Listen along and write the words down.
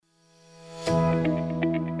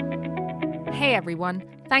Hey everyone,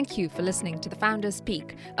 thank you for listening to The Founders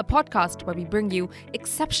Speak, a podcast where we bring you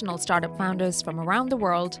exceptional startup founders from around the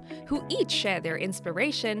world who each share their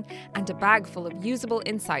inspiration and a bag full of usable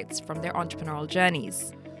insights from their entrepreneurial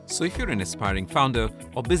journeys. So if you're an aspiring founder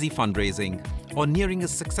or busy fundraising or nearing a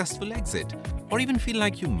successful exit or even feel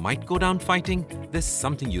like you might go down fighting, there's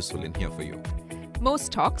something useful in here for you.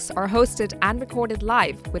 Most talks are hosted and recorded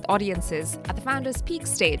live with audiences at the Founders Peak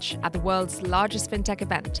stage at the world's largest fintech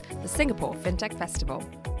event, the Singapore Fintech Festival.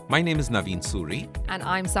 My name is Naveen Suri. And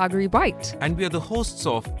I'm Sagari White. And we are the hosts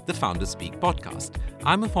of the Founders Speak podcast.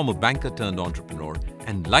 I'm a former banker turned entrepreneur,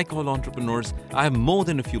 and like all entrepreneurs, I have more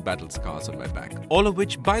than a few battle scars on my back, all of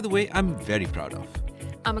which, by the way, I'm very proud of.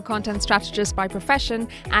 I'm a content strategist by profession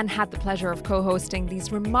and had the pleasure of co-hosting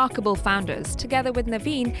these remarkable founders together with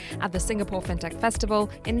Naveen at the Singapore Fintech Festival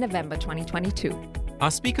in November 2022.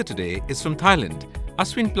 Our speaker today is from Thailand.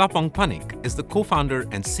 Aswin Phlaphongphanich is the co-founder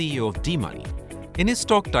and CEO of DeeMoney. In his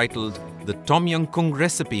talk titled The Tom Yum Goong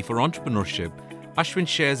Recipe for Entrepreneurship, Aswin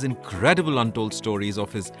shares incredible untold stories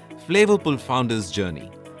of his flavorful founder's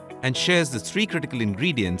journey and shares the 3 critical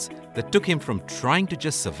ingredients that took him from trying to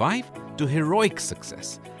just survive to heroic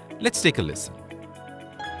success. Let's take a listen.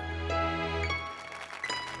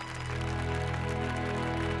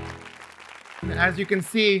 As you can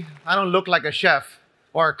see, I don't look like a chef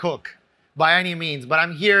or a cook by any means, but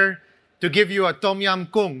I'm here to give you a Tom Yum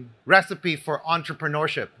Goong recipe for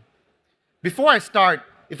entrepreneurship. Before I start,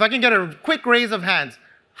 if I can get a quick raise of hands,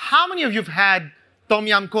 how many of you have had Tom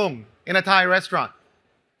Yum Goong in a Thai restaurant?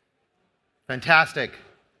 Fantastic.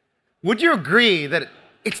 Would you agree that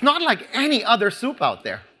it's not like any other soup out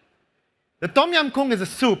there? The Tom Yum Goong is a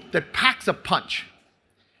soup that packs a punch,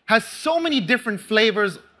 has so many different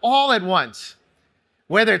flavors all at once,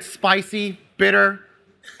 whether it's spicy, bitter,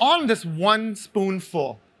 all in this one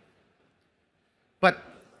spoonful. But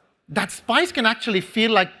that spice can actually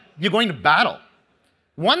feel like you're going to battle.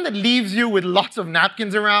 One that leaves you with lots of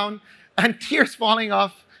napkins around and tears falling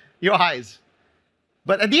off your eyes.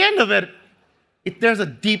 But at the end of it, there's a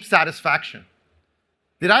deep satisfaction.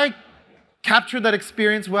 Did I capture that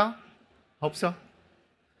experience well? Hope so.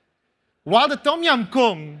 While the Tom Yum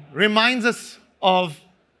Goong reminds us of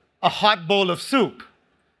a hot bowl of soup,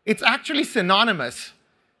 it's actually synonymous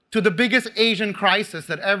to the biggest Asian crisis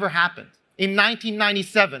that ever happened in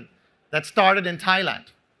 1997 that started in Thailand.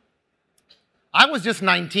 I was just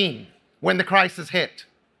 19 when the crisis hit.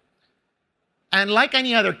 And like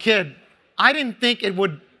any other kid, I didn't think it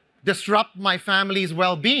would disrupt my family's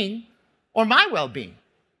well-being or my well-being.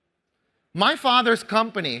 My father's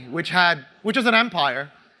company, which was an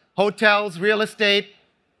empire, hotels, real estate,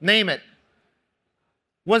 name it,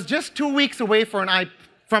 was just 2 weeks away from an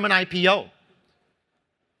IPO.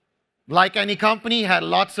 Like any company, had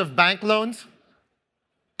lots of bank loans,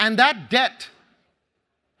 and that debt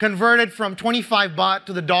converted from 25 baht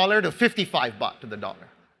to the dollar to 55 baht to the dollar.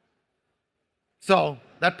 So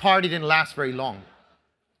that party didn't last very long.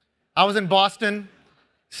 I was in Boston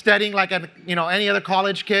studying like any other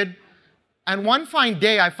college kid. And one fine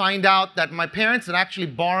day, I find out that my parents are actually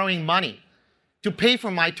borrowing money to pay for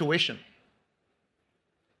my tuition.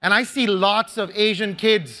 And I see lots of Asian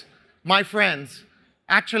kids, my friends,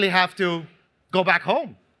 actually have to go back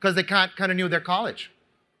home because they can't continue their college.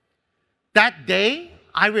 That day,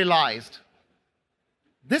 I realized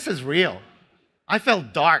this is real. I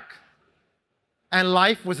felt dark. And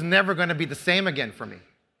life was never going to be the same again for me.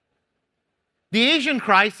 The Asian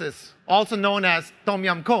crisis, also known as Tom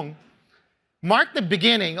Yum Goong, marked the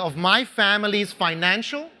beginning of my family's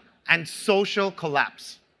financial and social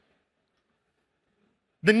collapse.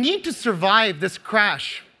 The need to survive this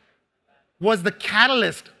crash was the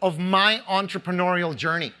catalyst of my entrepreneurial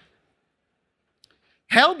journey.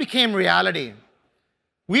 Hell became reality.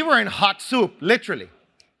 We were in hot soup, literally,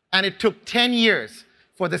 and it took 10 years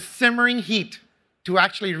for the simmering heat to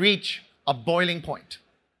actually reach a boiling point.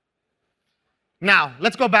 Now,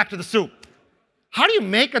 let's go back to the soup. How do you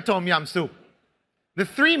make a Tom Yum soup? The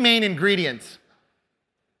 3 main ingredients: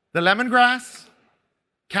 the lemongrass,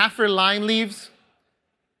 kaffir lime leaves,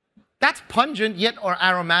 that's pungent yet or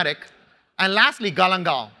aromatic, and lastly,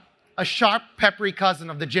 galangal, a sharp, peppery cousin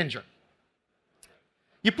of the ginger.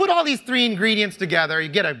 You put all these 3 ingredients together, you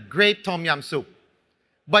get a great Tom Yum soup.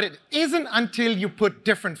 But it isn't until you put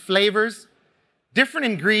different flavors, different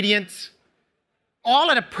ingredients, all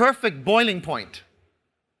at a perfect boiling point,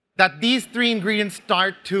 that these 3 ingredients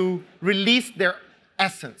start to release their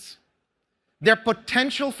essence, their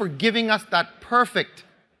potential for giving us that perfect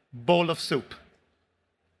bowl of soup.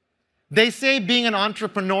 They say being an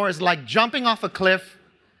entrepreneur is like jumping off a cliff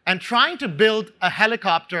and trying to build a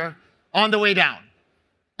helicopter on the way down.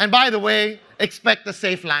 And by the way, expect a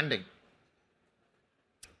safe landing.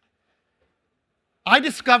 I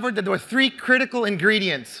discovered that there were 3 critical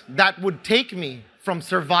ingredients that would take me from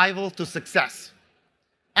survival to success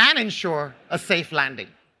and ensure a safe landing.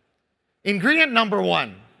 Ingredient number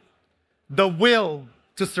 1, the will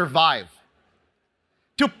to survive.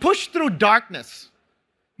 To push through darkness.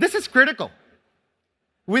 This is critical.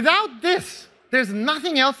 Without this, there's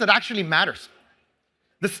nothing else that actually matters.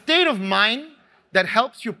 The state of mind that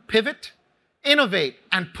helps you pivot, innovate,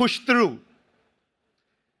 and push through.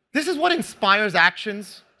 This is what inspires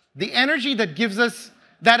actions, the energy that gives us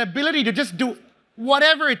that ability to just do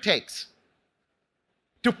whatever it takes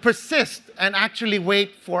to persist and actually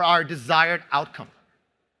wait for our desired outcome.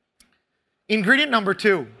 Ingredient number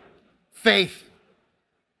 2, faith.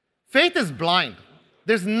 Faith is blind.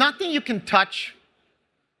 There's nothing you can touch,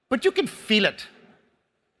 but you can feel it.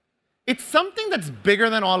 It's something that's bigger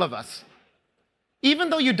than all of us. Even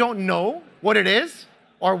though you don't know what it is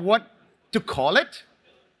or what to call it,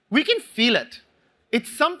 we can feel it.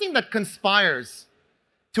 It's something that conspires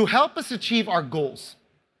to help us achieve our goals.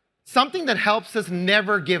 Something that helps us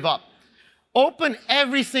never give up. Open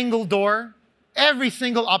every single door, every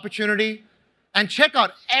single opportunity, and check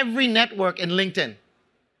out every network in LinkedIn.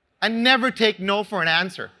 And never take no for an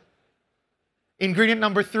answer. Ingredient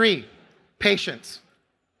number 3, patience.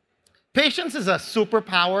 Patience is a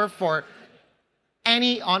superpower for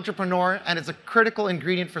any entrepreneur, and it's a critical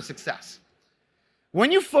ingredient for success.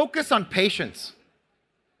 When you focus on patience,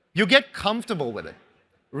 you get comfortable with it.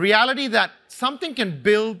 Reality that something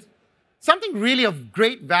really of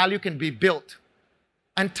great value can be built.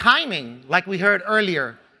 And timing, like we heard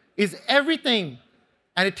earlier, is everything.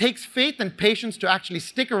 And it takes faith and patience to actually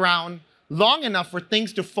stick around long enough for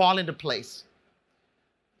things to fall into place.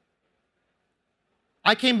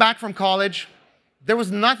 I came back from college. There was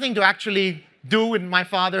nothing to actually do in my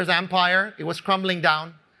father's empire. It was crumbling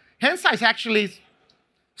down. Hence, I actually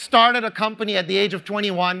started a company at the age of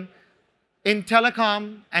 21 in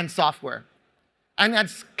telecom and software. And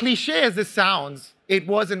as cliche as this sounds, it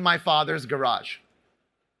was in my father's garage.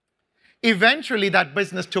 Eventually, that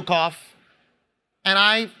business took off, and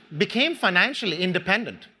I became financially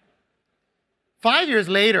independent. 5 years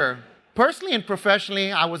later, personally and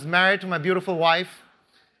professionally, I was married to my beautiful wife,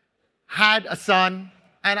 had a son,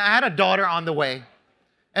 and I had a daughter on the way.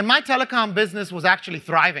 And my telecom business was actually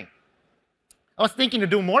thriving. I was thinking to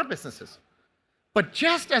do more businesses. But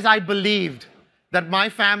just as I believed that my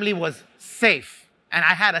family was safe and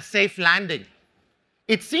I had a safe landing,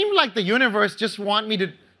 it seemed like the universe just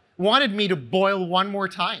wanted me to boil one more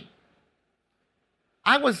time.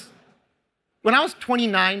 When I was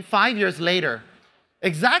 29, 5 years later,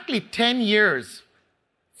 exactly 10 years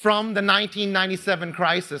from the 1997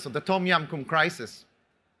 crisis, or the Tom Yum Goong crisis,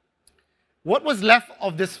 what was left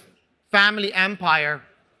of this family empire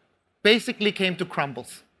basically came to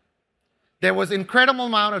crumbles. There was incredible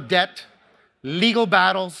amount of debt, legal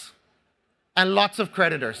battles, and lots of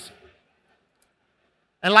creditors.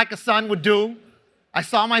 And like a son would do, I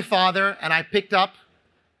saw my father and I picked up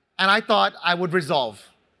and I thought I would resolve.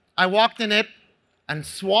 I walked in it and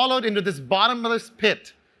swallowed into this bottomless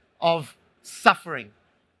pit of suffering.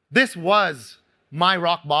 This was my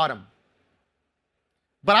rock bottom.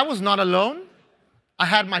 But I was not alone. I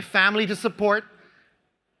had my family to support.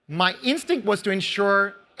 My instinct was to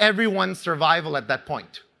ensure everyone's survival at that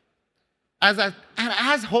point.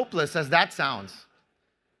 As hopeless as that sounds,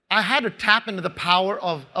 I had to tap into the power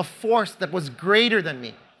of a force that was greater than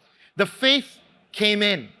me. The faith came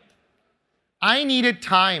in. I needed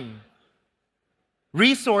time,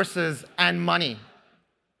 resources, and money.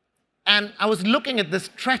 And I was looking at this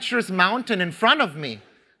treacherous mountain in front of me,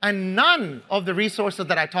 and none of the resources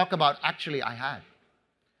that I talk about actually I had.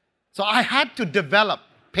 So I had to develop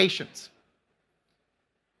patience.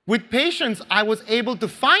 With patience, I was able to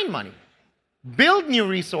find money, build new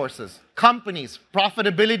resources, companies,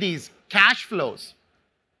 profitabilities, cash flows.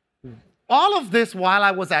 All of this while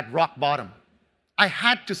I was at rock bottom. I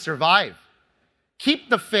had to survive. Keep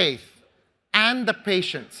the faith and the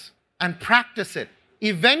patience and practice it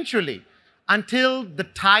eventually until the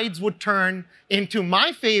tides would turn into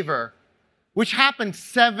my favor, which happened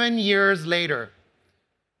 7 years later.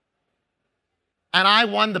 And I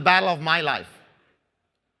won the battle of my life.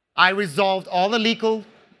 I resolved all the legal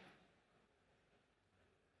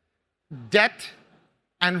debt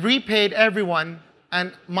and repaid everyone,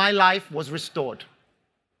 and my life was restored.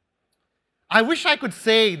 I wish I could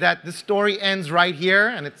say that the story ends right here,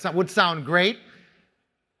 and it would sound great,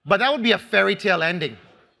 but that would be a fairy tale ending.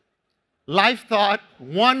 Life thought,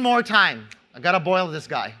 one more time, I gotta boil this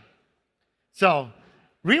guy. So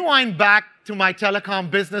Rewind back to my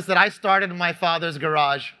telecom business that I started in my father's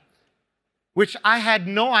garage, which I had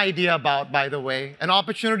no idea about, by the way. An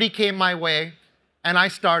opportunity came my way, and I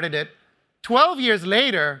started it. 12 years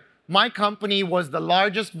later, my company was the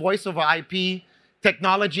largest voice over IP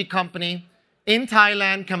technology company in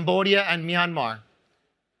Thailand, Cambodia, and Myanmar.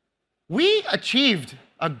 We achieved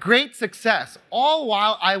a great success, all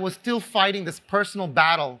while I was still fighting this personal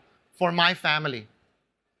battle for my family.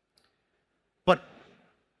 But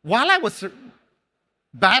while I was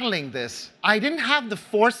battling this, I didn't have the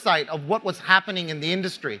foresight of what was happening in the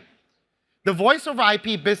industry. The voice over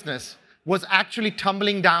IP business was actually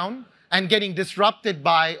tumbling down and getting disrupted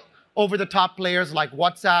by over-the-top players like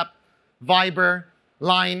WhatsApp, Viber,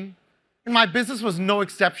 Line, and my business was no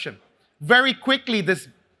exception. Very quickly, this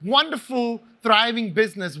wonderful, thriving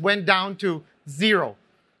business went down to zero.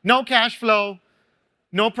 No cash flow,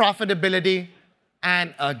 no profitability,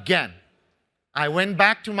 and again, I went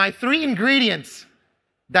back to my 3 ingredients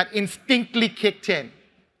that instinctively kicked in: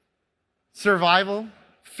 survival,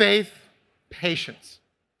 faith, patience.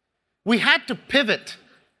 We had to pivot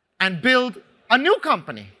and build a new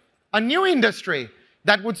company, a new industry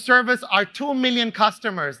that would service our 2 million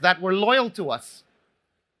customers that were loyal to us.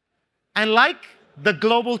 And like the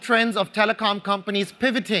global trends of telecom companies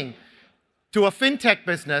pivoting to a fintech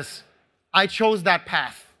business, I chose that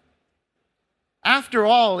path. After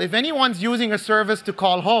all, if anyone's using a service to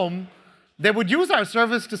call home, they would use our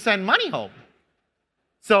service to send money home.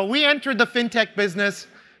 So we entered the fintech business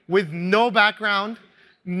with no background,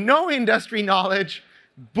 no industry knowledge,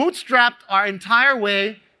 bootstrapped our entire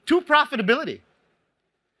way to profitability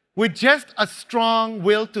with just a strong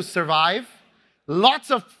will to survive,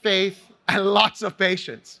 lots of faith, and lots of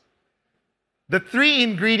patience. The 3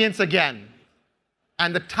 ingredients again.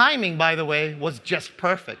 And the timing, by the way, was just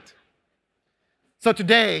perfect. So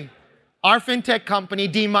today, our fintech company,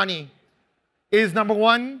 DeeMoney, is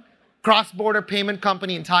 #1 cross-border payment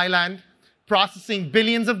company in Thailand, processing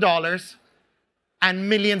billions of dollars and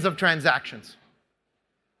millions of transactions.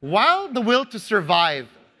 While the will to survive,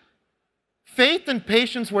 faith and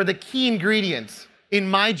patience were the key ingredients in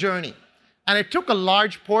my journey, and it took a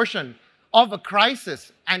large portion of a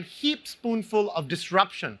crisis and heap spoonful of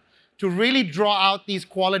disruption to really draw out these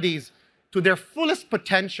qualities to their fullest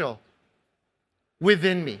potential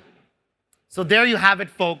within me. So there you have it,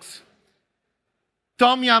 folks.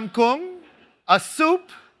 Tom Yam Kung, a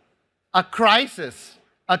soup, a crisis,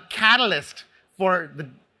 a catalyst for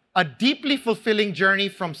a deeply fulfilling journey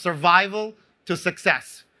from survival to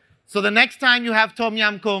success. So the next time you have Tom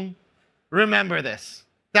Yam Kung, remember this.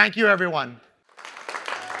 Thank you, everyone.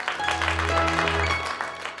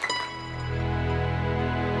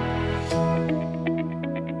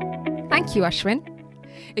 Thank you, Aswin.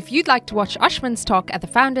 If you'd like to watch Ashwin's talk at the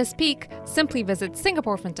Founders Peak, simply visit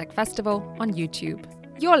Singapore FinTech Festival on YouTube.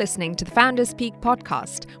 You're listening to the Founders Peak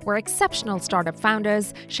podcast, where exceptional startup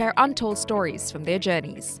founders share untold stories from their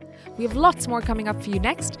journeys. We have lots more coming up for you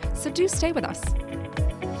next, so do stay with us.